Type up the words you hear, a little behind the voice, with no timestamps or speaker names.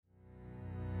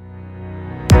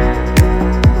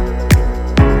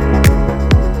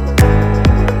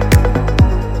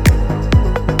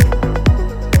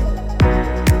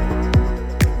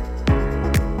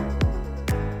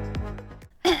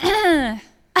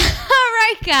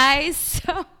guys.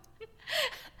 So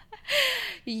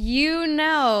you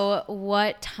know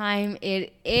what time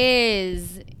it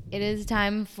is. It is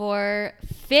time for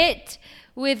Fit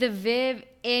with Viv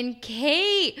and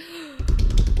Kate.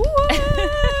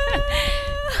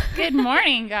 Good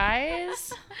morning,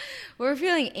 guys. We're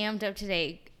feeling amped up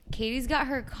today. Katie's got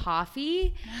her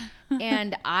coffee,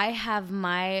 and I have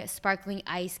my sparkling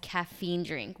ice caffeine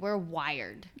drink. We're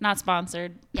wired. Not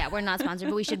sponsored. Yeah, we're not sponsored,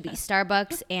 but we should be.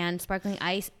 Starbucks and sparkling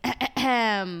ice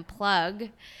plug.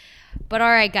 But all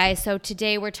right, guys, so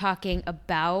today we're talking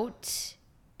about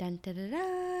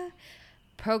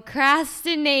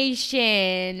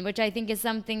procrastination, which I think is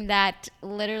something that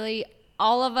literally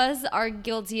all of us are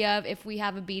guilty of if we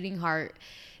have a beating heart,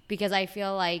 because I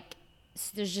feel like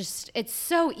it's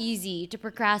so easy to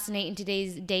procrastinate in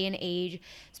today's day and age,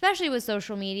 especially with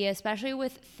social media, especially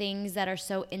with things that are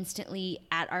so instantly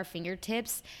at our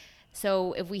fingertips.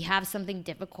 So if we have something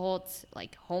difficult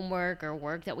like homework or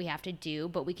work that we have to do,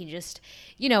 but we can just,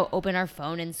 open our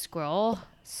phone and scroll,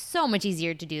 so much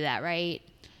easier to do that, right?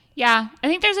 Yeah, I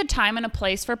think there's a time and a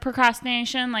place for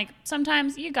procrastination. Like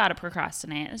sometimes you got to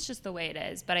procrastinate. It's just the way it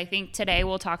is. But I think today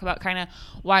we'll talk about kind of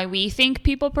why we think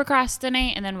people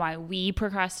procrastinate and then why we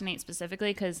procrastinate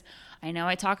specifically, because I know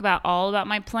I talk all about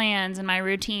my plans and my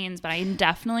routines, but I'm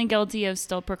definitely guilty of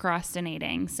still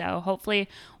procrastinating. So hopefully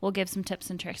we'll give some tips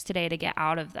and tricks today to get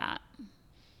out of that.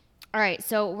 All right,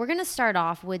 so we're going to start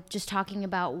off with just talking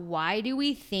about why do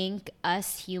we think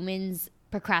us humans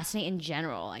procrastinate in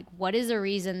general? Like, what is the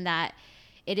reason that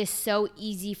it is so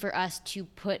easy for us to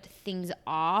put things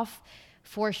off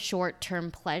for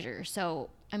short-term pleasure? So,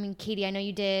 I mean, Katie, I know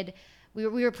you did. We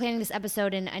were planning this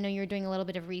episode, and I know you were doing a little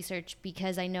bit of research,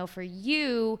 because I know for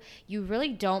you really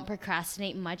don't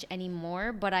procrastinate much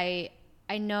anymore. But I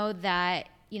know that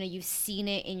you've seen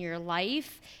it in your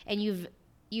life, and you've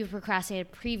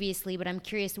procrastinated previously, but I'm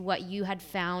curious what you had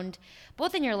found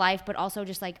both in your life, but also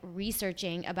just like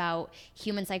researching about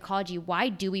human psychology. Why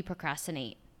do we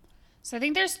procrastinate? So I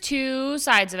think there's two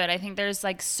sides of it. I think there's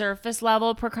like surface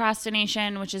level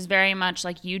procrastination, which is very much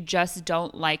like you just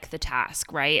don't like the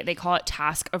task, right? They call it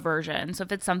task aversion. So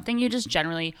if it's something you just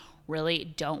generally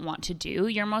really don't want to do,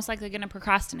 you're most likely going to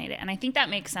procrastinate it. And I think that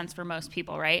makes sense for most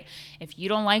people, right? If you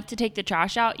don't like to take the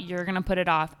trash out, you're going to put it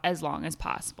off as long as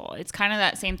possible. It's kind of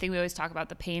that same thing we always talk about,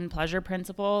 the pain pleasure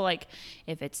principle. Like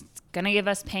if it's going to give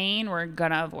us pain, we're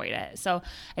going to avoid it. So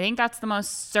I think that's the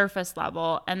most surface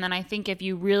level. And then I think if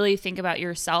you really think about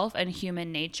yourself and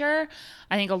human nature,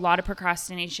 I think a lot of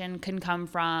procrastination can come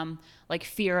from like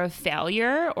fear of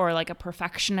failure or like a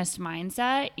perfectionist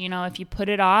mindset. If you put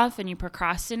it off and you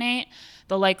procrastinate,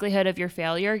 the likelihood of your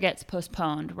failure gets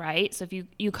postponed, right? So if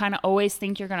you kind of always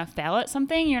think you're going to fail at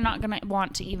something, you're not going to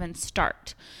want to even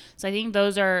start. So I think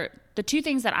those are the two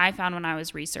things that I found when I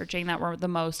was researching that were the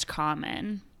most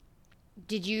common.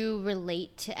 Did you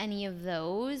relate to any of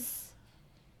those?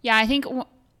 Yeah, I think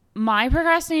my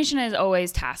procrastination is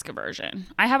always task aversion.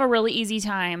 I have a really easy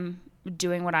time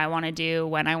doing what I want to do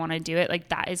when I want to do it. Like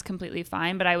that is completely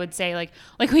fine. But I would say like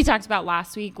we talked about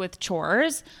last week with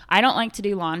chores, I don't like to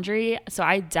do laundry. So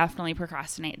I definitely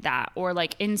procrastinate that. Or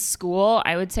like in school,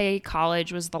 I would say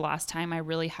college was the last time I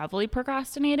really heavily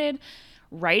procrastinated.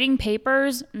 Writing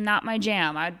papers, not my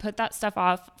jam. I'd put that stuff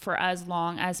off for as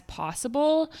long as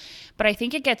possible. But I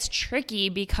think it gets tricky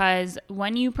because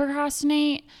when you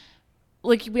procrastinate,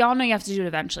 like we all know you have to do it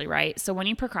eventually, right? So when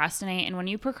you procrastinate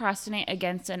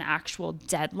against an actual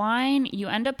deadline, you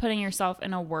end up putting yourself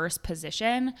in a worse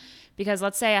position, because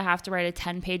let's say I have to write a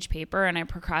 10-page paper and I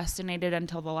procrastinated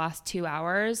until the last 2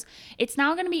 hours. It's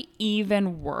now going to be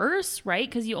even worse, right?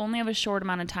 Because you only have a short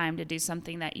amount of time to do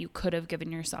something that you could have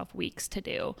given yourself weeks to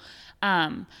do.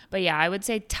 But yeah, I would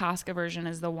say task aversion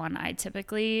is the one I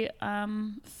typically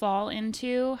fall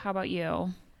into. How about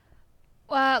you?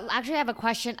 Well, actually, I have a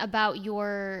question about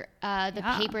your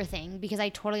paper thing, because I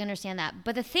totally understand that.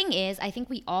 But the thing is, I think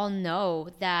we all know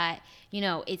that,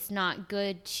 it's not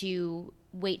good to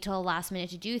wait till the last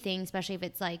minute to do things, especially if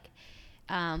it's like,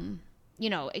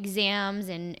 exams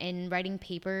and writing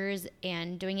papers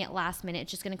and doing it last minute.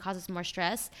 It's just going to cause us more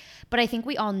stress. But I think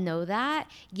we all know that,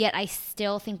 yet I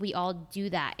still think we all do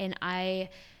that. And I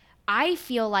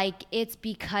feel like it's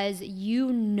because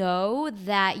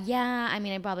that,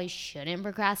 I probably shouldn't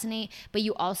procrastinate, but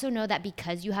you also know that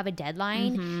because you have a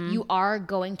deadline, you are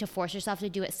going to force yourself to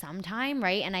do it sometime,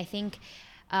 right? And I think,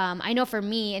 I know for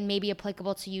me, and maybe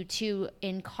applicable to you too,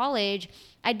 in college,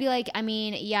 I'd be like, I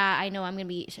know I'm going to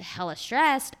be hella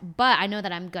stressed, but I know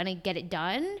that I'm going to get it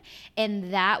done.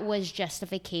 And that was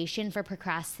justification for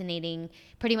procrastinating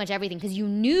pretty much everything. Because you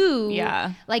knew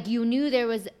there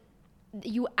was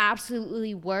you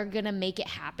absolutely were going to make it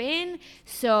happen.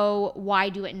 So why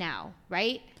do it now,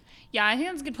 right? Yeah, I think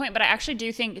that's a good point. But I actually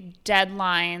do think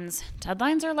deadlines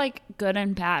are like good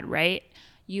and bad, right?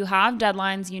 You have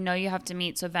deadlines, you know you have to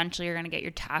meet, so eventually you're going to get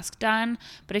your task done.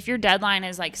 But if your deadline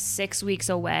is like 6 weeks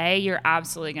away, you're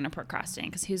absolutely going to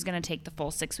procrastinate, because who's going to take the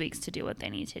full 6 weeks to do what they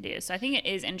need to do? So I think it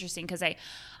is interesting, because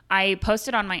I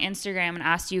posted on my Instagram and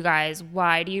asked you guys,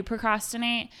 why do you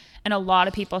procrastinate? And a lot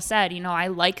of people said, I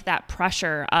like that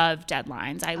pressure of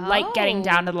deadlines. I like getting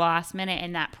down to the last minute,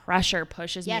 and that pressure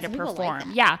pushes me to perform.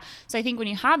 Like yeah. So I think when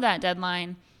you have that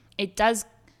deadline, it does,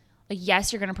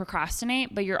 yes, you're going to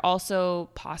procrastinate, but you're also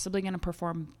possibly going to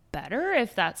perform better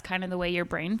if that's kind of the way your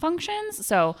brain functions.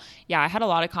 So yeah, I had a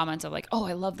lot of comments of like, oh,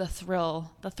 I love the thrill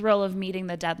of meeting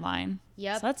the deadline.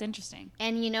 Yep. So that's interesting.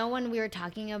 And when we were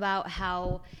talking about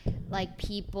how like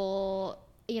people,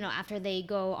 after they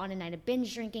go on a night of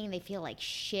binge drinking, they feel like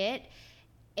shit.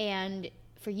 And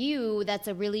for you, that's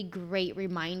a really great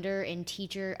reminder and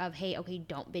teacher of, hey, okay,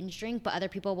 don't binge drink. But other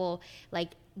people will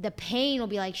like, the pain will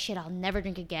be like, shit, I'll never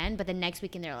drink again. But the next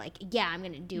weekend they're like, yeah, I'm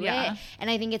going to do it. And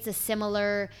I think it's a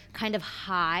similar kind of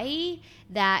high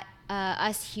that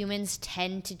us humans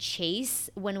tend to chase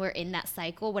when we're in that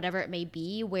cycle, whatever it may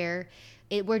be, where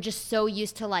we're just so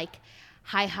used to like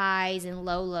high highs and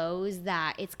low lows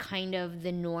that it's kind of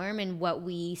the norm and what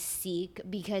we seek.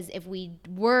 Because if we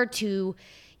were to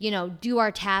do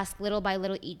our task little by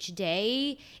little each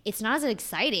day, it's not as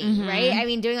exciting, right? I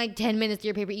mean, doing like 10 minutes to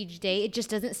your paper each day, it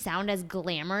just doesn't sound as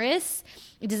glamorous.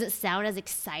 It doesn't sound as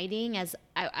exciting as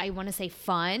I want to say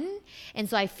fun. And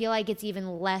so I feel like it's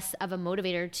even less of a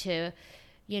motivator to,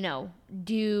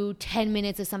 do 10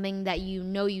 minutes of something that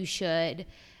you should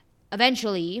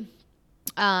eventually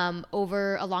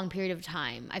over a long period of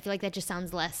time. I feel like that just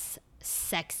sounds less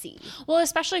sexy. Well,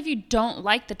 especially if you don't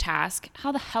like the task,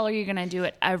 how the hell are you going to do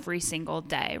it every single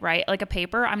day, right? Like a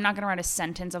paper, I'm not going to write a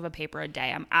sentence of a paper a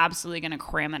day. I'm absolutely going to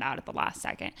cram it out at the last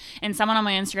second. And someone on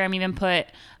my Instagram even put,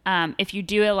 if you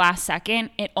do it last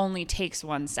second, it only takes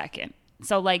 1 second.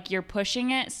 So like you're pushing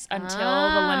it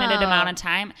until the limited amount of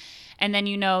time. And then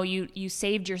you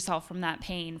saved yourself from that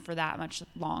pain for that much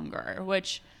longer,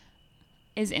 which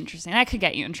is interesting. That could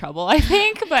get you in trouble, I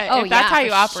think. But if that's how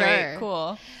you operate,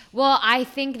 cool. Well, I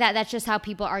think that that's just how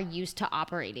people are used to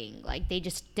operating. Like they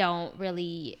just don't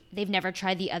really, they've never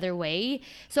tried the other way.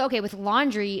 So, okay, with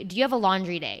laundry, do you have a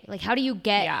laundry day? Like how do you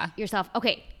get yourself,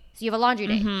 okay, so you have a laundry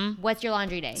day. What's your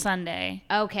laundry day? Sunday.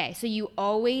 Okay, so you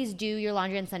always do your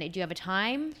laundry on Sunday. Do you have a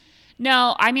time?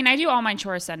 No, I mean, I do all my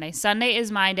chores Sunday. Sunday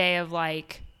is my day of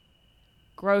like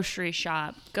grocery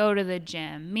shop, go to the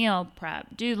gym, meal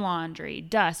prep, do laundry,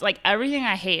 dust. Like everything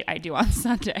I hate, I do on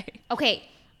Sunday. Okay,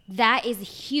 that is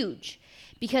huge,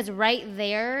 because right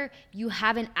there you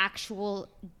have an actual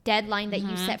deadline that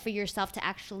you set for yourself to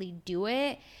actually do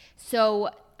it.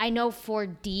 So I know for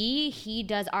D, he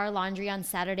does our laundry on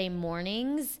Saturday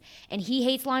mornings, and he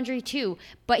hates laundry too,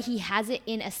 but he has it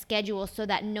in a schedule so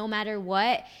that no matter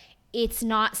what, it's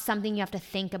not something you have to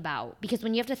think about. Because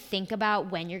when you have to think about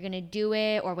when you're going to do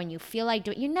it or when you feel like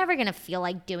doing it, you're never going to feel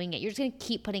like doing it. You're just going to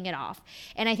keep putting it off.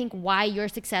 And I think why you're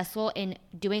successful in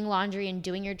doing laundry and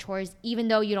doing your chores, even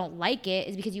though you don't like it,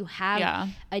 is because you have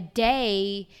a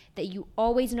day that you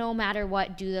always, no matter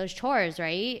what, do those chores,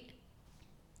 right?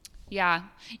 Yeah.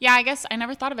 Yeah, I guess I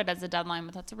never thought of it as a deadline,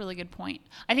 but that's a really good point.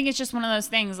 I think it's just one of those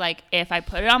things, like if I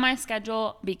put it on my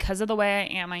schedule, because of the way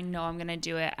I am, I know I'm going to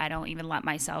do it. I don't even let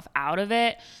myself out of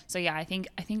it. So yeah, I think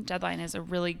deadline is a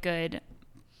really good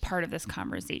part of this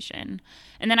conversation.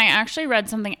 And then I actually read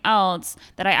something else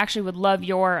that I actually would love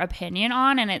your opinion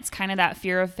on, and it's kind of that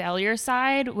fear of failure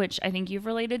side, which I think you've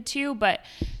related to, but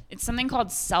it's something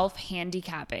called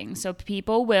self-handicapping. So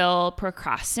people will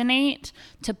procrastinate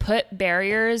to put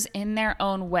barriers in their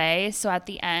own way. So at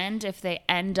the end, if they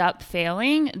end up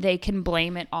failing, they can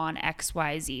blame it on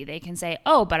XYZ. They can say,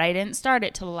 oh, but I didn't start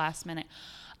it till the last minute.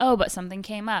 Oh, but something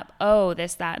came up. Oh,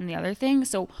 this, that, and the other thing.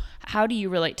 So how do you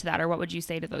relate to that, or what would you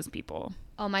say to those people?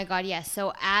 Oh my God, yes.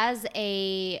 So as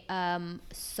a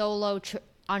solo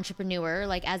entrepreneur,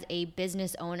 like as a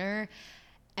business owner,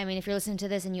 I mean, if you're listening to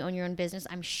this and you own your own business,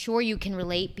 I'm sure you can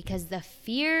relate, because the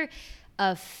fear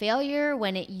of failure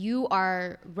when you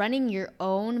are running your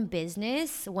own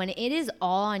business, when it is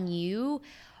all on you,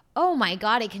 oh my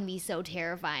God, it can be so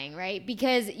terrifying, right?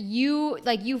 Because you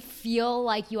feel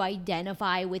like you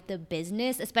identify with the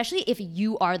business, especially if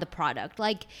you are the product.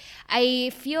 Like,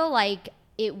 I feel like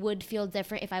it would feel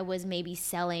different if I was maybe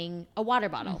selling a water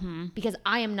bottle, because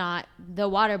I am not the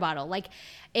water bottle. Like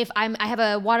if I have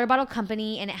a water bottle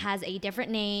company and it has a different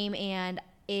name and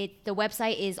The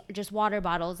website is just water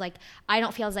bottles. Like, I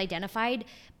don't feel as identified,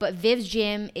 but Viv's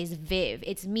Gym is Viv.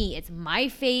 It's me. It's my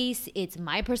face. It's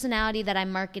my personality that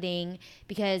I'm marketing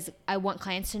because I want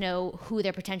clients to know who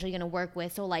they're potentially going to work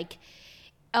with. So like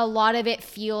a lot of it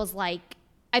feels like,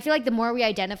 I feel like the more we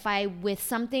identify with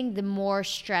something, the more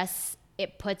stress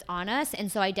it puts on us.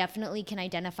 And so I definitely can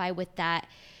identify with that,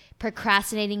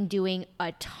 procrastinating, doing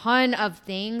a ton of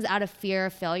things out of fear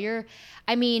of failure.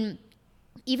 I mean,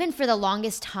 even for the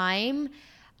longest time,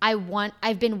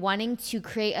 I've been wanting to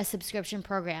create a subscription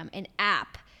program, an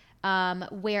app,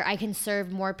 where I can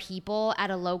serve more people at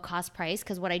a low cost price.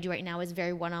 Because what I do right now is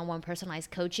very one-on-one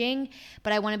personalized coaching,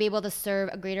 but I want to be able to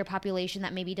serve a greater population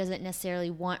that maybe doesn't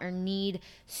necessarily want or need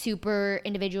super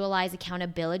individualized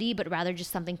accountability, but rather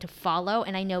just something to follow.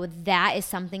 And I know that is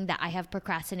something that I have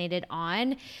procrastinated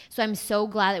on. So I'm so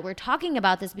glad that we're talking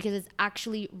about this because it's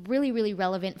actually really, really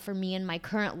relevant for me in my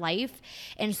current life.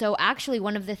 And so actually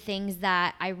one of the things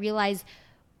that I realized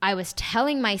I was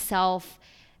telling myself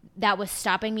that was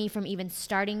stopping me from even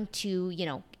starting to,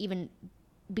 even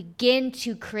begin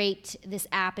to create this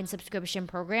app and subscription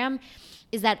program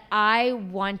is that I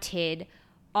wanted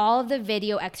all of the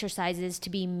video exercises to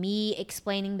be me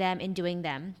explaining them and doing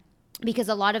them. Because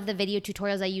a lot of the video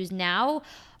tutorials I use now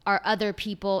are other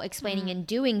people explaining and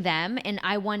doing them. And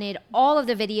I wanted all of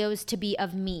the videos to be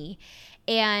of me.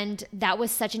 And that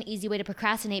was such an easy way to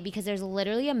procrastinate because there's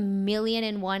literally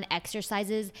 1,000,001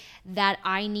 exercises that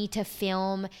I need to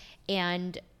film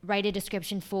and write a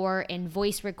description for and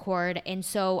voice record. And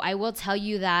so I will tell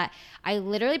you that I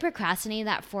literally procrastinated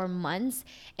that for months.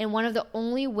 And one of the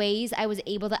only ways I was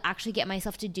able to actually get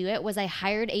myself to do it was I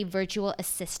hired a virtual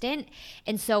assistant.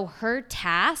 And so her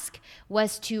task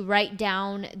was to write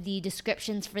down the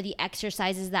descriptions for the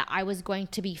exercises that I was going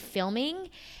to be filming.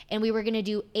 And we were going to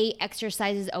do 8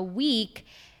 exercises a week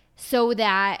so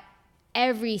that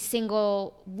every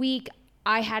single week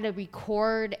I had to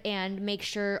record and make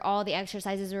sure all the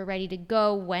exercises were ready to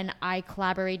go when I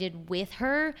collaborated with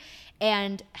her.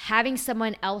 And having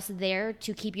someone else there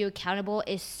to keep you accountable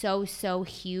is so, so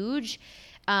huge.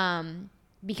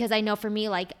 Because I know for me,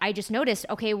 like, I just noticed,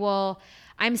 okay, well,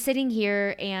 I'm sitting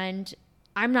here and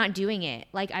I'm not doing it.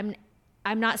 Like,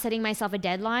 I'm not setting myself a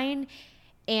deadline.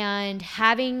 And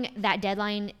having that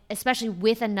deadline, especially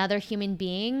with another human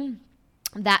being,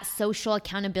 that social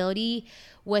accountability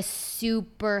was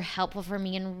super helpful for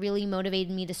me and really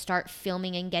motivated me to start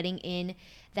filming and getting in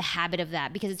the habit of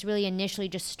that, because it's really initially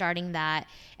just starting that.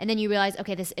 And then you realize,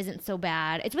 okay, this isn't so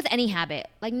bad. It's with any habit.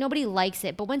 Like, nobody likes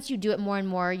it. But once you do it more and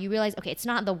more, you realize, okay, it's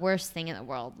not the worst thing in the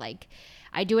world. Like,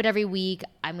 I do it every week.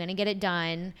 I'm going to get it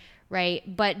done.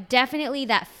 Right. But definitely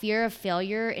that fear of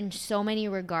failure in so many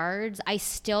regards, I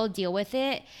still deal with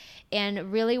it.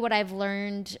 And really what I've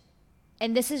learned,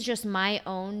 and this is just my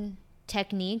own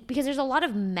technique, because there's a lot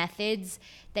of methods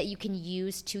that you can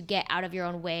use to get out of your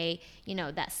own way,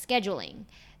 that scheduling,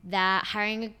 that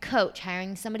hiring a coach,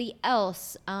 hiring somebody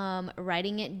else,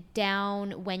 writing it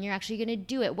down when you're actually going to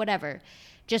do it, whatever,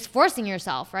 just forcing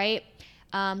yourself, right?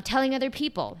 Telling other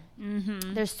people.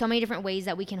 Mm-hmm. There's so many different ways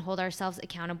that we can hold ourselves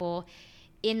accountable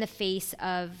in the face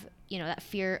of, that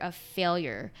fear of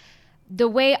failure. The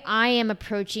way I am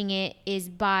approaching it is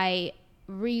by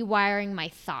rewiring my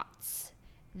thoughts.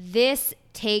 This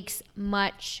takes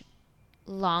much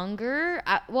longer.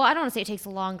 I don't want to say it takes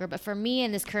longer, but for me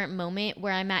in this current moment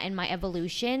where I'm at in my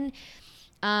evolution,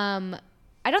 I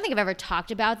don't think I've ever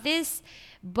talked about this,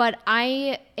 but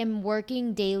I am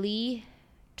working daily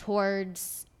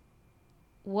towards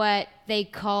what they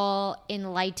call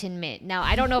enlightenment. Now,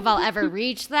 I don't know if I'll ever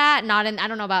reach that. I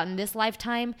don't know about in this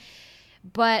lifetime,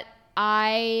 but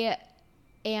I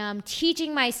am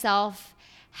teaching myself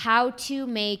how to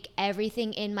make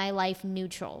everything in my life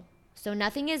neutral. So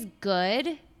nothing is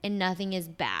good and nothing is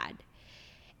bad.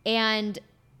 And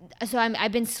so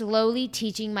I've been slowly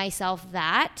teaching myself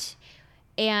that.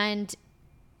 And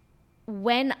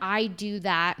when I do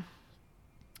that,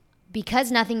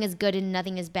 because nothing is good and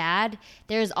nothing is bad,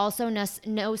 there is also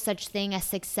no such thing as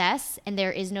success, and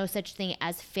there is no such thing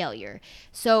as failure.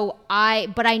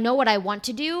 But I know what I want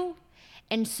to do.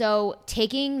 And so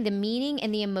taking the meaning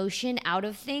and the emotion out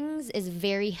of things is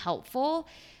very helpful,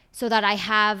 so that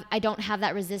I don't have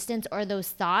that resistance or those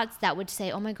thoughts that would say,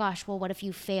 oh my gosh, well, what if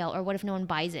you fail? Or what if no one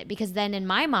buys it? Because then in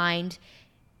my mind,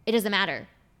 it doesn't matter.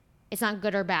 It's not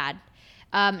good or bad.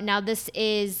 Now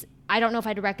I don't know if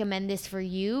I'd recommend this for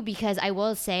you, because I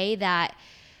will say that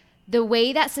the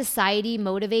way that society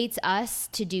motivates us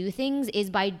to do things is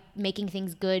by making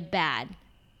things good, bad.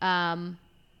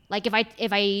 Like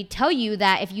if I tell you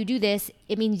that if you do this,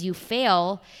 it means you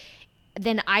fail,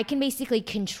 then I can basically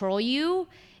control you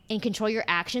and control your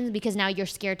actions because now you're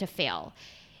scared to fail.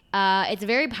 It's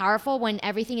very powerful when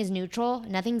everything is neutral.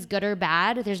 Nothing's good or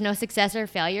bad. There's no success or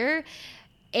failure.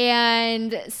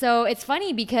 And so it's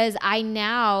funny because I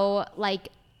now, like,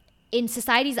 in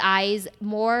society's eyes,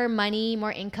 more money,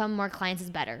 more income, more clients is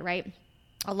better, right?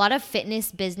 A lot of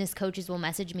fitness business coaches will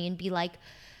message me and be like,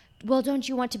 well, don't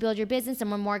you want to build your business and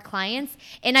want more clients?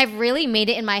 And I've really made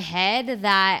it in my head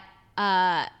that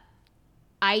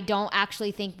I don't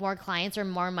actually think more clients or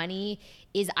more money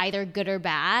is either good or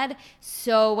bad.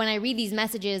 So when I read these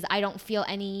messages, I don't feel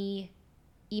any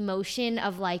emotion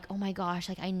of like, oh my gosh,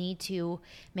 like I need to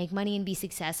make money and be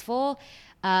successful,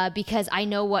 because I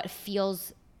know what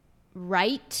feels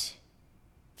right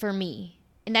for me.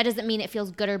 And that doesn't mean it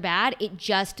feels good or bad. It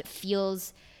just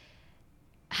feels,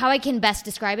 how I can best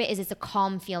describe it is it's a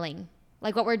calm feeling.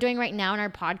 Like what we're doing right now in our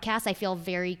podcast, I feel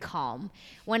very calm.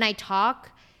 When I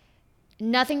talk,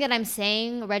 nothing that I'm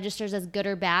saying registers as good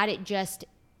or bad. It just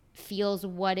feels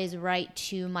what is right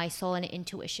to my soul and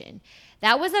intuition.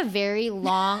 That was a very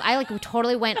long, I like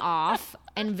totally went off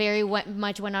and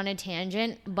much went on a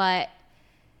tangent, but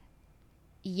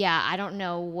yeah, I don't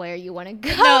know where you want to go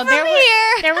from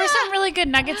here. There were some really good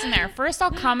nuggets in there. First, I'll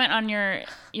comment on your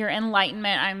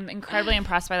enlightenment. I'm incredibly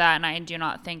impressed by that, and I do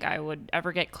not think I would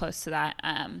ever get close to that.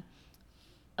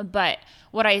 But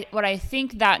what I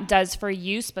think that does for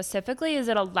you specifically is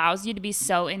it allows you to be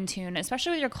so in tune,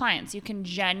 especially with your clients. You can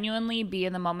genuinely be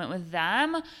in the moment with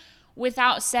them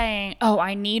without saying, oh,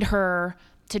 I need her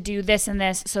to do this and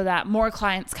this so that more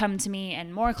clients come to me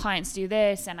and more clients do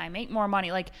this and I make more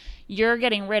money. Like, you're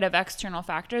getting rid of external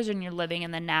factors and you're living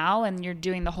in the now and you're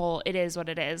doing the whole it is what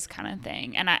it is kind of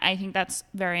thing. And I think that's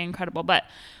very incredible. But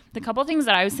the couple of things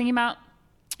that I was thinking about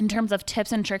in terms of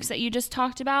tips and tricks that you just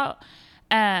talked about,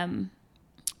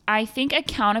 I think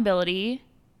accountability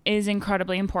is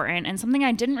incredibly important and something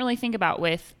I didn't really think about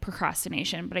with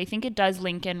procrastination, but I think it does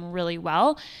link in really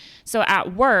well. So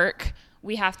at work,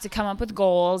 we have to come up with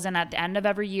goals, and at the end of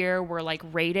every year, we're like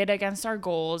rated against our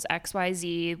goals,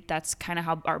 XYZ. That's kind of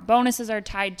how our bonuses are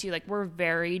tied to. Like, we're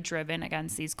very driven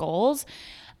against these goals.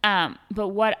 But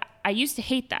what I used to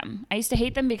hate them. I used to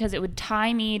hate them because it would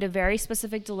tie me to very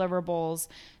specific deliverables,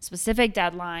 specific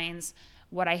deadlines,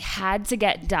 what I had to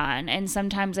get done. And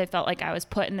sometimes I felt like I was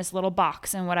put in this little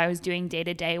box and what I was doing day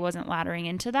to day wasn't laddering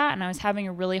into that. And I was having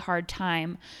a really hard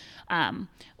time,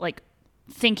 like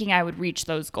thinking I would reach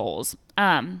those goals.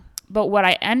 But what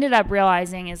I ended up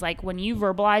realizing is, like, when you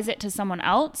verbalize it to someone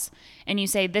else and you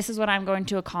say, this is what I'm going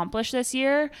to accomplish this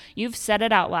year, you've said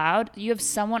it out loud, you have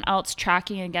someone else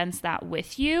tracking against that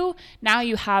with you. Now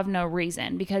you have no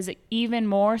reason, because even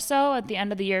more so at the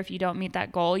end of the year, if you don't meet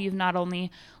that goal, you've not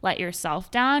only let yourself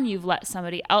down, you've let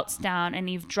somebody else down, and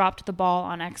you've dropped the ball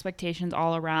on expectations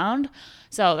all around.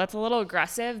 So that's a little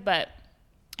aggressive, but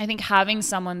I think having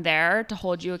someone there to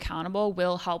hold you accountable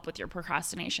will help with your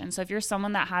procrastination. So if you're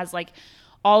someone that has like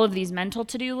all of these mental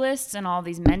to-do lists and all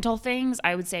these mental things,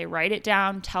 I would say write it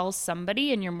down, tell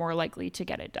somebody, and you're more likely to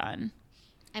get it done.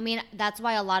 I mean, that's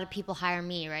why a lot of people hire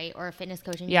me, right? Or a fitness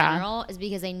coach in general, is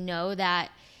because they know that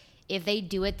if they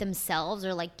do it themselves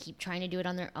or like keep trying to do it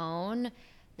on their own,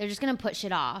 they're just going to put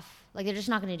shit off. Like, they're just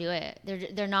not going to do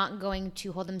it. They're not going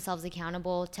to hold themselves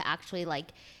accountable to actually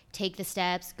like take the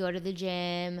steps, go to the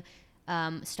gym,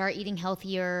 start eating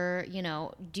healthier,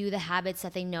 do the habits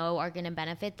that they know are going to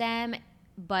benefit them.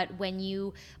 But when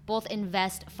you both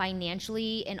invest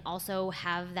financially and also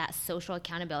have that social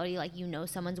accountability, like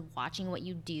someone's watching what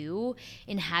you do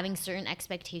and having certain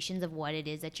expectations of what it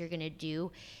is that you're going to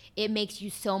do, it makes you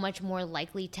so much more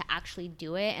likely to actually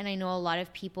do it. And I know a lot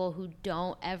of people who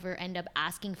don't ever end up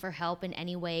asking for help in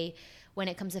any way when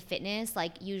it comes to fitness,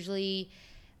 like usually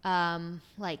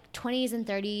like 20s and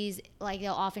 30s, like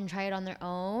they'll often try it on their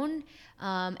own.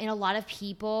 And a lot of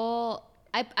people,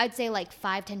 I'd say like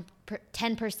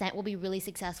 10% will be really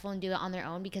successful and do it on their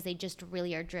own because they just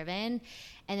really are driven.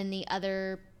 And then the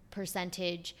other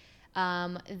percentage,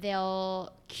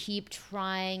 they'll keep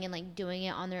trying and like doing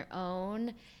it on their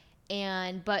own.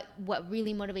 But what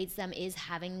really motivates them is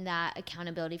having that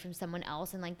accountability from someone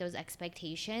else and like those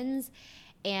expectations.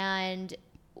 And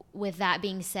with that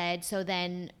being said, so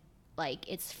then like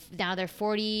it's now they're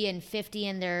 40 and 50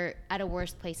 and they're at a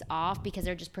worse place off because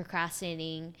they're just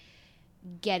procrastinating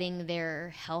getting their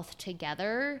health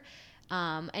together.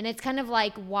 And it's kind of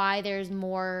like why there's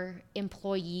more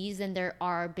employees than there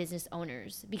are business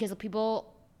owners, because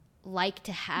people like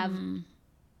to have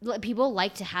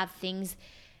things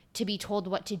to be told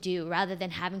what to do rather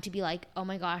than having to be like, oh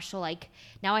my gosh, so like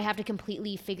now I have to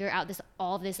completely figure out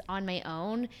all of this on my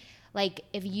own. Like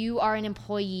if you are an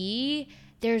employee,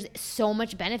 there's so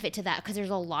much benefit to that because there's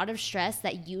a lot of stress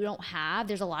that you don't have.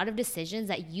 There's a lot of decisions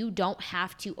that you don't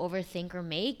have to overthink or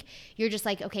make. You're just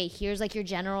like, okay, here's like your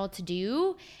general to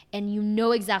do, and you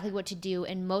know exactly what to do.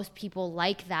 And most people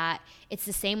like that. It's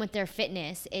the same with their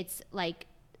fitness. It's like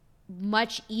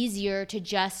much easier to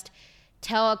just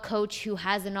tell a coach who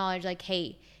has the knowledge, like,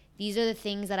 hey, these are the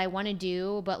things that I want to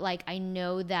do, but like I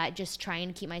know that just trying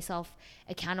to keep myself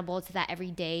accountable to that every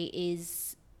day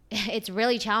it's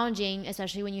really challenging,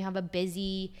 especially when you have a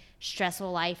busy,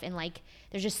 stressful life and like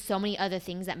there's just so many other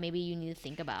things that maybe you need to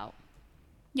think about.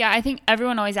 Yeah, I think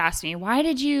everyone always asks me, why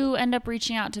did you end up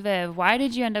reaching out to Viv? Why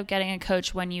did you end up getting a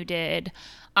coach when you did?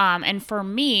 And for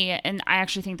me, and I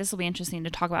actually think this will be interesting to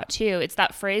talk about too, it's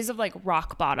that phrase of like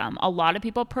rock bottom. A lot of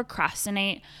people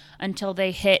procrastinate until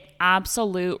they hit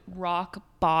absolute rock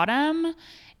bottom.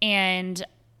 And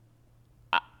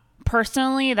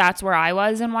personally, that's where I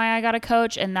was and why I got a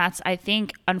coach. And that's, I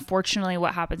think, unfortunately,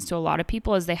 what happens to a lot of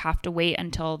people is they have to wait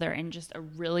until they're in just a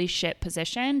really shit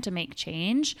position to make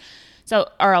change. So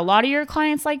are a lot of your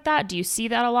clients like that? Do you see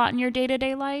that a lot in your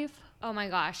day-to-day life? Oh my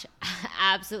gosh,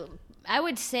 absolutely. I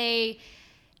would say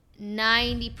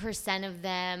 90% of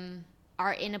them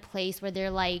are in a place where they're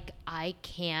like, I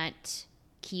can't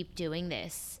keep doing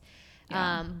this.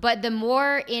 Yeah. But the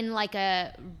more in like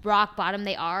a rock bottom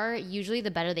they are, usually the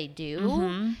better they do.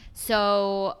 Mm-hmm.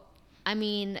 So, I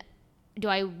mean, do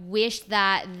I wish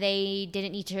that they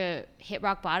didn't need to hit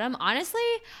rock bottom? Honestly,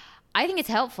 I think it's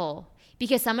helpful.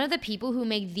 Because some of the people who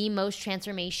make the most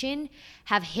transformation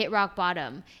have hit rock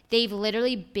bottom. They've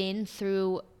literally been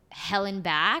through hell and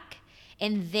back,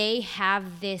 and they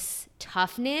have this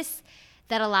toughness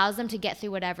that allows them to get through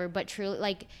whatever. But truly,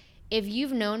 like, if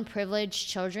you've known privileged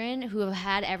children who have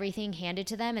had everything handed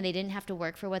to them and they didn't have to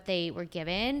work for what they were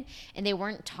given, and they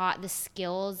weren't taught the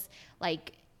skills,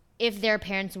 like if their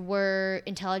parents were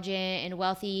intelligent and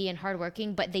wealthy and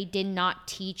hardworking, but they did not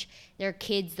teach their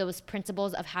kids those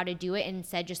principles of how to do it and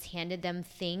instead just handed them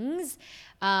things,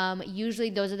 usually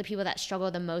those are the people that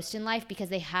struggle the most in life because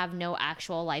they have no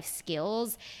actual life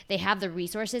skills. They have the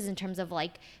resources in terms of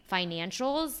like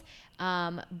financials,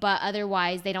 but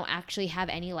otherwise they don't actually have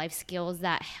any life skills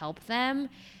that help them.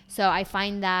 So I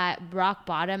find that rock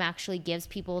bottom actually gives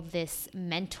people this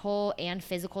mental and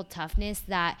physical toughness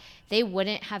that they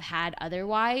wouldn't have had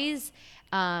otherwise.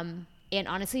 And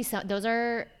honestly, those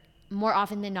are more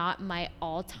often than not my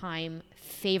all-time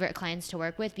favorite clients to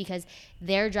work with because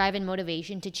their drive and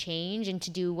motivation to change and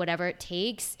to do whatever it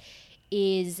takes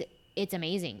it's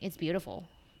amazing. It's beautiful.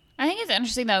 I think it's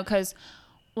interesting though, because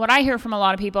what I hear from a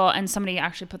lot of people, and somebody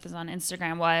actually put this on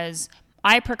Instagram, was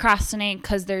I procrastinate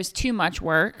because there's too much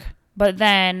work, but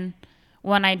then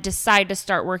when I decide to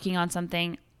start working on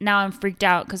something, now I'm freaked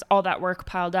out because all that work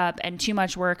piled up and too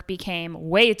much work became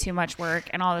way too much work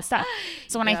and all this stuff.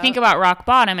 So when I think about rock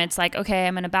bottom, it's like, okay,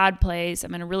 I'm in a bad place.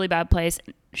 I'm in a really bad place.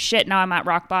 Shit, now I'm at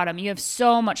rock bottom. You have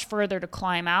so much further to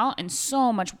climb out and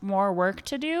so much more work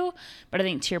to do. But I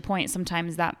think to your point,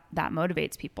 sometimes that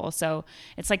motivates people. So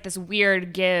it's like this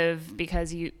weird give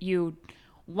because you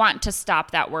want to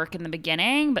stop that work in the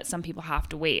beginning, but some people have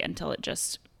to wait until it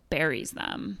just buries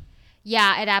them.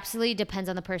 Yeah, it absolutely depends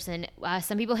on the person.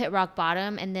 Some people hit rock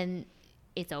bottom and then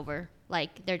it's over.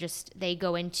 Like they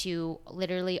go into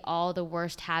literally all the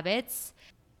worst habits.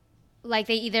 Like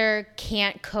they either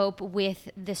can't cope with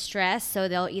the stress, so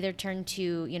they'll either turn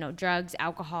to, drugs,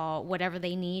 alcohol, whatever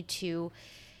they need to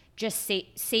just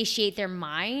satiate their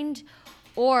mind,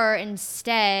 or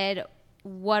instead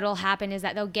what'll happen is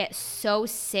that they'll get so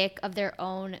sick of their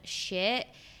own shit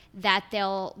that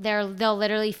they'll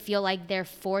literally feel like they're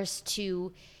forced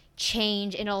to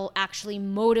change, and it'll actually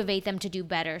motivate them to do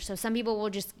better. So some people will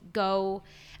just go,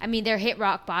 they're hit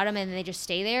rock bottom and they just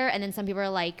stay there. And then some people are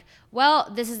like, well,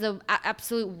 this is the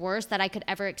absolute worst that I could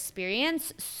ever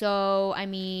experience. So,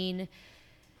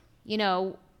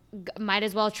 might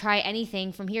as well try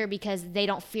anything from here because they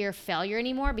don't fear failure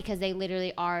anymore because they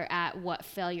literally are at what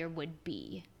failure would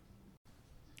be.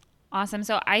 Awesome.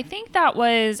 So I think that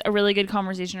was a really good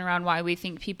conversation around why we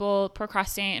think people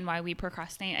procrastinate and why we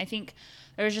procrastinate. I think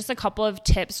there's just a couple of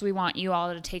tips we want you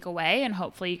all to take away and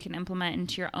hopefully you can implement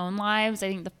into your own lives. I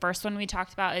think the first one we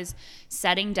talked about is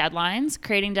setting deadlines,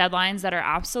 creating deadlines that are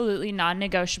absolutely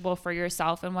non-negotiable for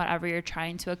yourself and whatever you're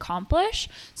trying to accomplish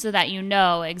so that you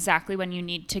know exactly when you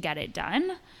need to get it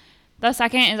done. The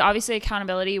second is obviously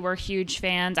accountability. We're huge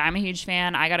fans. I'm a huge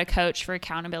fan. I got a coach for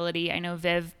accountability. I know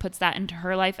Viv puts that into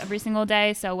her life every single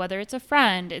day. So whether it's a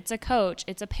friend, it's a coach,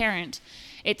 it's a parent,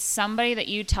 it's somebody that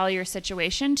you tell your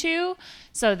situation to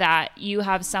so that you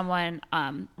have someone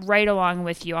right along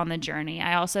with you on the journey.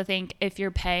 I also think if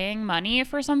you're paying money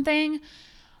for something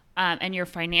and you're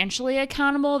financially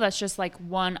accountable, that's just like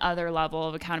one other level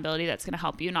of accountability that's going to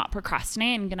help you not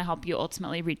procrastinate and going to help you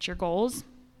ultimately reach your goals.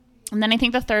 And then I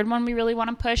think the third one we really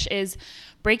want to push is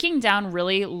breaking down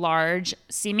really large,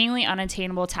 seemingly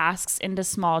unattainable tasks into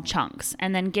small chunks,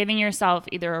 and then giving yourself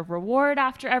either a reward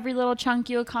after every little chunk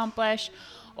you accomplish,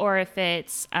 or if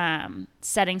it's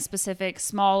setting specific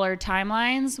smaller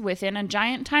timelines within a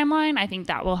giant timeline, I think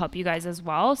that will help you guys as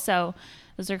well. So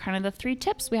those are kind of the 3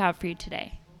 tips we have for you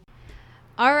today.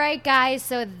 All right, guys.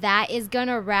 So that is going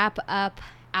to wrap up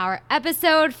our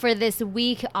episode for this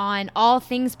week on all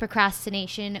things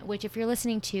procrastination, which if you're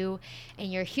listening to and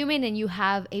you're human and you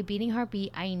have a beating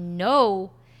heartbeat, I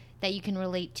know that you can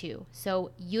relate to.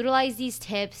 So utilize these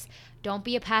tips. Don't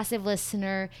be a passive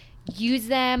listener. Use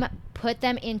them, put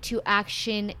them into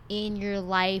action in your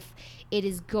life. It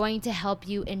is going to help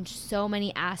you in so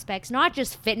many aspects, not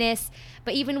just fitness,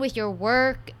 but even with your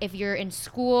work, if you're in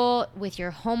school, with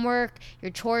your homework,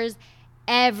 your chores,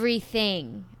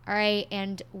 everything. All right.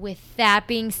 And with that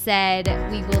being said,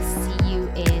 we will see you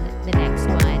in the next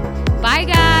one. Bye,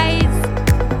 guys.